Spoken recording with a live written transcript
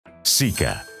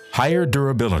Sika, higher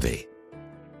durability.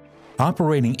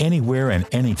 Operating anywhere and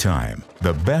anytime,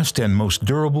 the best and most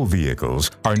durable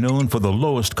vehicles are known for the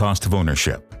lowest cost of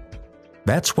ownership.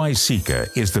 That's why Sika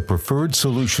is the preferred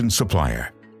solution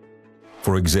supplier.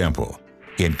 For example,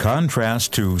 in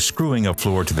contrast to screwing a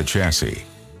floor to the chassis,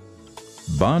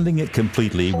 bonding it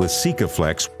completely with Sika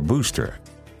Flex Booster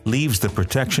leaves the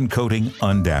protection coating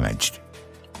undamaged.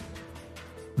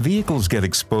 Vehicles get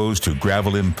exposed to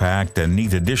gravel impact and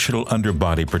need additional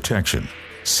underbody protection.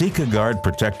 Sika Guard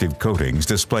protective coatings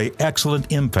display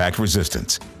excellent impact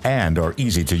resistance and are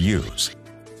easy to use.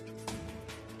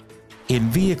 In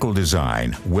vehicle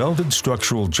design, welded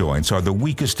structural joints are the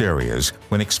weakest areas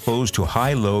when exposed to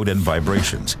high load and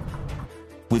vibrations.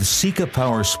 With Sika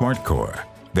Power SmartCore,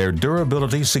 their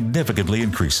durability significantly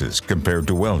increases compared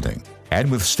to welding and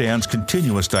withstands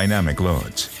continuous dynamic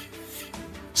loads.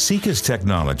 Sika's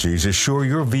technologies assure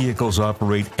your vehicles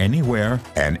operate anywhere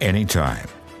and anytime.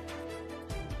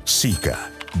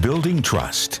 Sika, building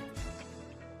trust.